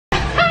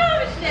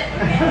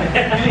The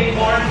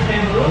orange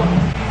and blue?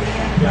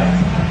 Yeah.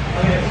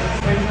 Okay,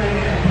 same thing.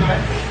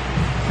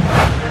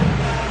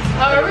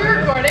 Oh, are we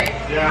recording?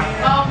 Yeah.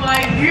 Oh my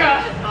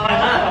god.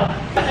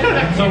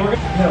 So we're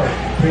gonna... No,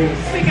 please.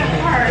 It's like a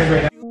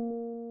heart.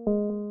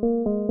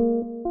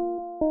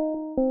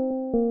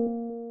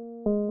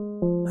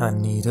 I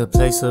need a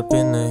place up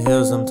in the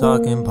hills, I'm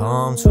talking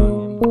palm trees.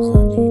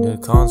 I need a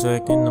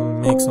contract in the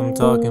mix, I'm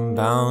talking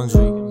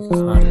boundaries.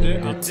 I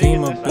need a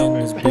team up in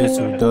this bitch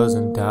who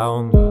doesn't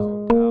doubt me.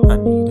 I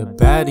need a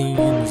baddie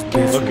in this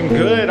bitch. Looking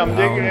good, I'm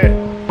digging it.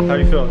 How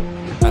you feeling?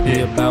 I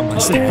be about my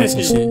stats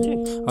and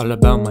shit, all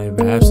about my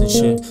raps and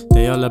shit.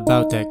 They all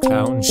about that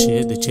clout and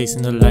shit, they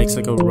chasing the likes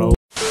like a rope.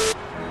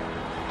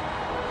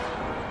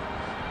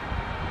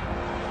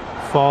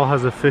 Fall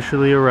has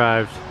officially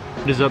arrived.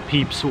 What is up,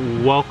 peeps?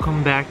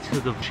 Welcome back to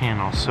the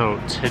channel. So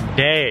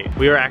today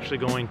we are actually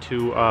going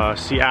to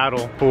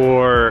Seattle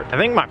for I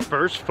think my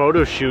first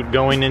photo shoot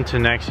going into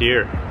next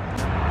year.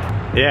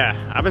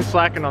 Yeah, I've been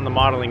slacking on the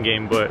modeling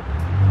game, but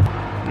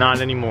not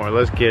anymore.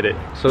 Let's get it.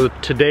 So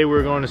today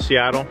we're going to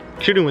Seattle,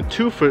 shooting with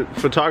two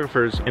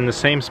photographers in the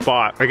same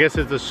spot. I guess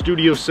it's a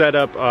studio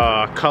setup,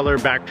 color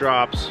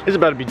backdrops. It's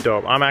about to be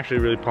dope. I'm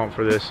actually really pumped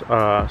for this.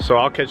 So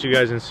I'll catch you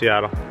guys in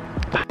Seattle.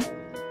 Bye.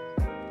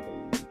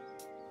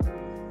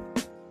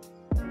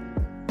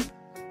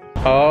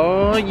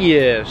 Oh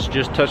yes,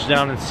 just touched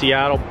down in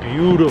Seattle.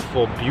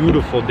 Beautiful,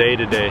 beautiful day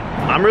today.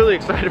 I'm really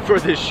excited for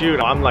this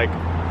shoot. I'm like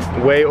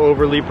way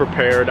overly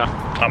prepared.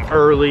 I'm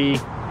early.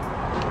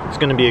 It's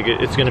gonna be a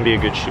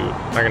good shoot.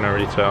 I can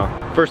already tell.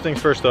 First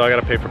things first though, I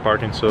gotta pay for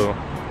parking, so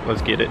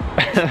let's get it.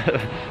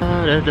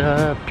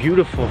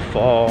 Beautiful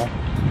fall.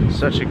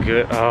 Such a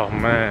good, oh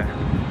man.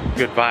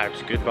 Good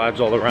vibes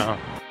all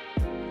around.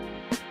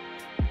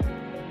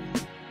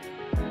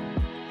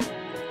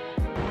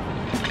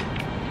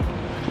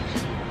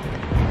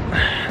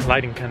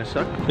 Lighting kind of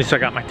sucked. At least I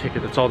got my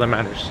ticket, that's all that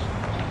matters.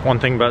 One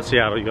thing about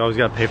Seattle, you always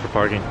gotta pay for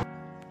parking.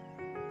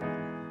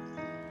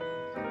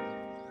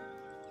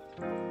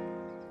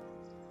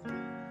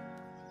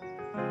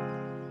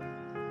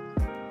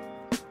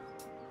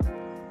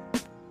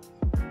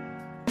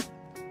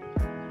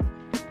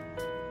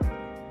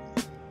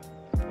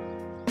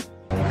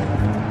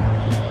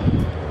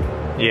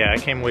 Yeah, I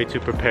came way too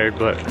prepared,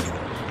 but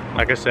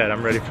like I said,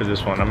 I'm ready for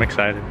this one. I'm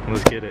excited.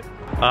 Let's get it.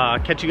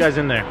 Catch you guys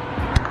in there.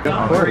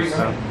 Of course.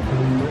 Up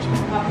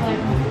like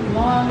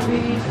Long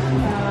Beach,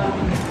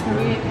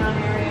 Koreatown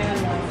area,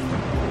 and like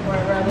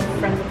wherever other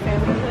friends and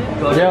family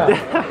live. Yeah.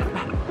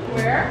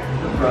 Where?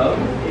 The road.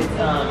 It's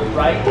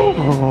right in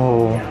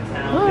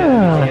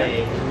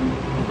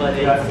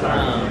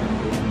downtown.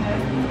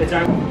 But it's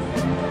our.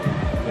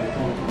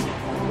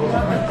 What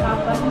about the top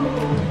button?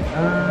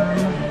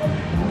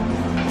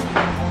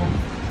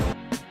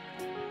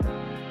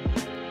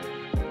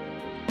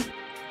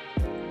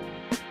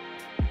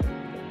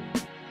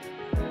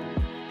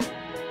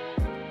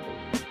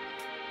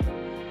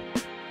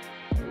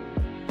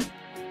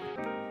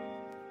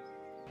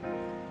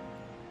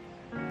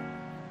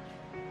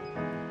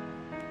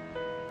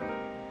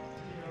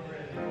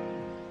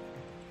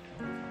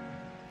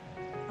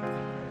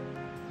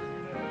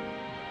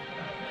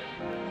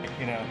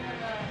 You know,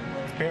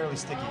 it's barely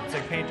sticky. It's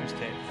like painter's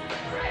tape.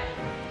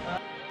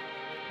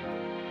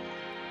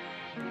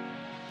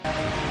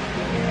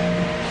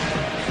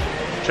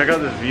 Check out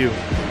this view.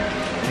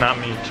 Not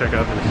me, check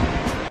out this.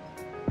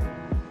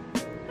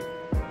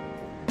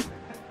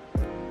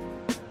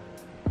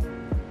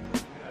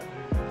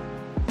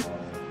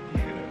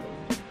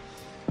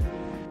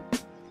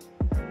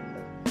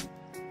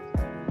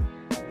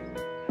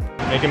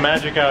 Making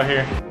magic out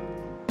here.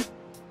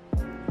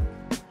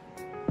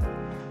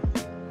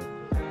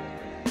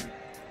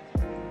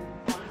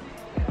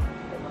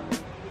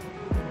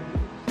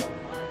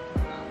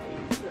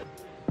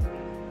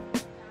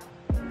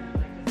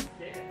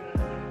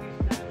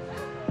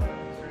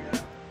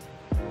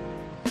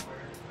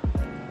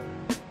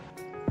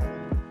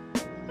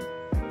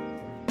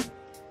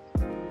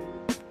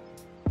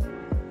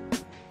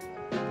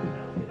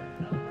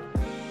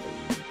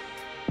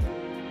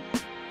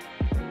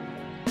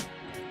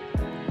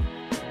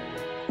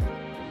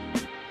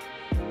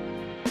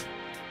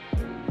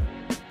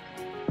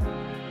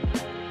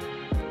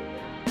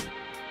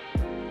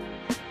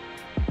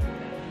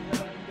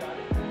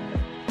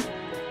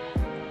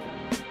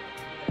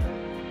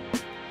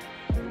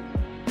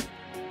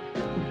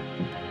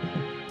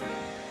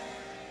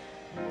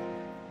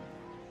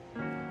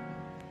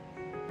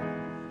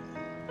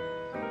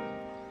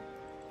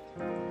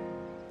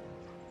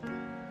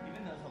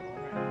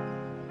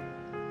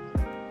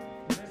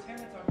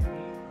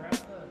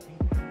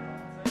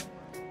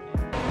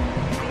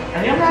 I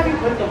think I'm happy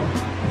with the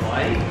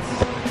white.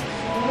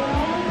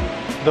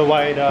 The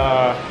white,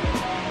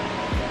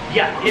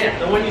 Yeah,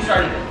 the one you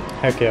started in.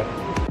 heck yeah.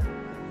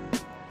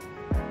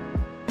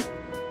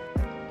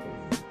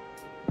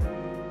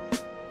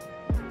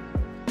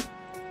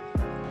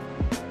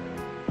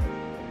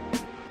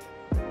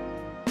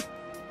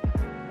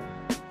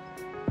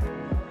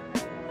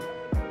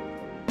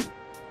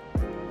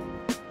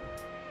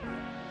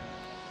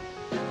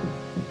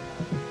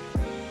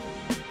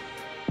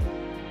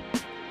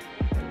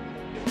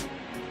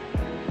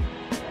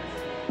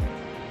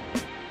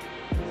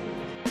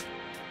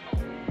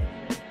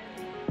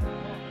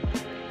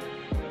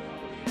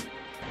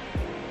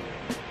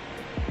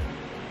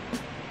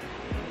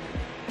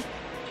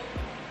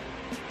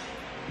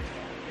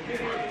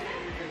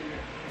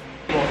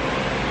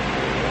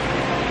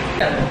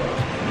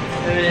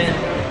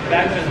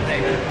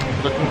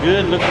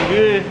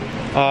 Good.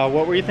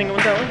 What were you thinking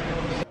with that one?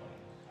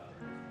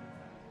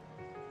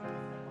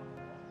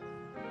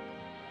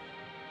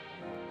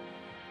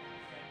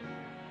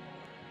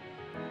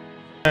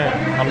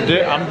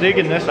 I'm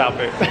digging this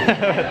outfit.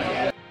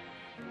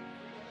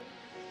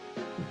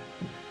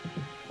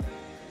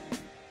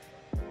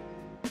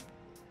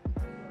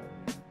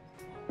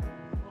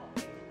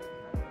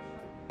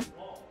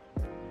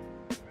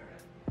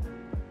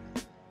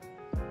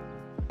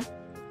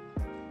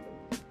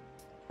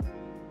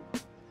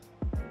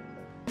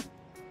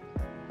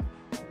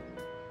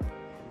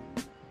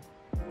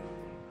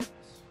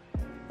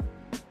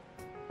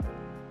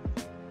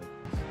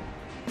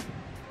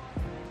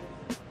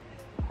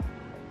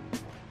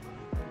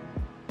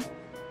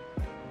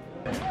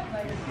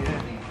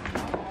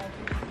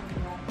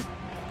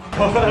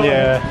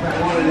 Yeah.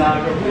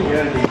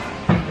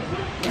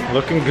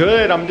 Looking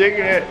good. I'm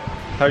digging it.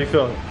 How you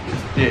feeling?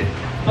 Yeah.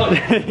 Oh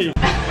shit!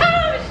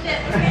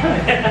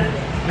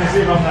 Let's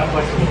see if I'm that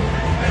flexible.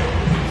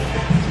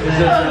 Is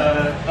this,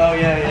 oh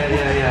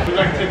yeah. We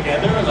like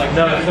together or like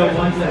No, so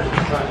one's at the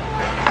front.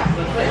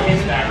 Let's put him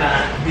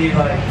back. Be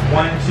like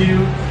 1,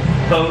 2,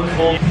 pose,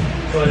 hold,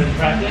 go to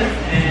practice,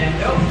 and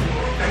go.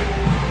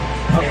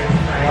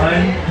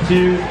 1,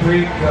 2,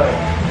 3, go.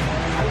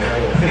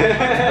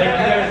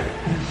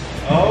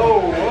 Oh,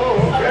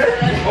 whoa, okay.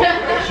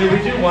 Should we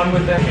do one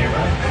with the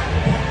camera?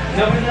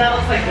 No, but that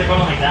looks like they're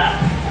going like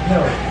that.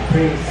 No,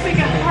 please. Make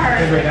it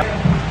hard. Right now.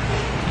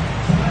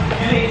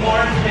 You need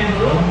orange and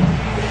blue?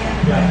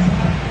 Yeah.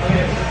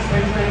 Okay,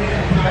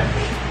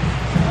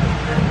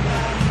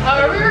 Oh,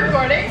 are we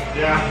recording?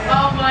 yeah.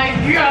 Oh my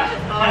god.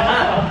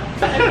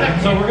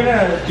 So we're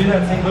gonna do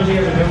that same pose you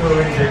guys are doing, but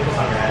we're gonna drape this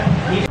on your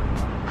head.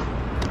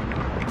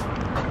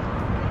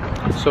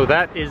 So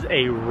that is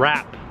a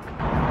wrap.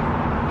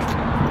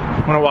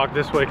 I'm gonna walk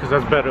this way because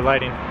that's better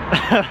lighting.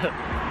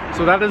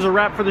 So that is a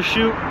wrap for the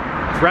shoot,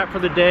 wrap for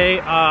the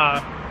day.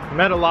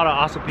 Met a lot of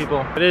awesome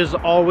people. It is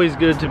always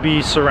good to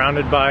be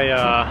surrounded by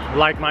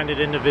like-minded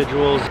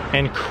individuals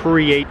and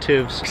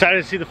creatives.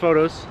 Excited to see the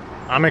photos.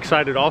 I'm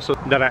excited also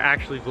that I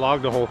actually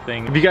vlogged the whole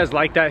thing. If you guys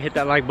like that, hit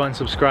that like button,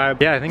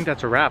 subscribe. Yeah, I think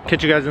that's a wrap.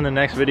 Catch you guys in the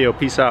next video.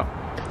 Peace out.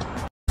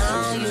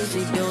 I don't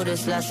usually do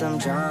this unless I'm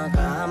drunk or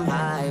I'm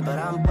high, but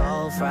I'm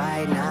both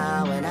right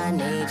now and I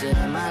need you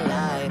in my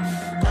life.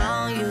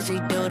 I don't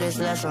usually do this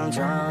unless I'm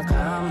drunk or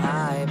I'm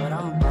high, but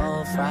I'm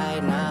both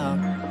right now.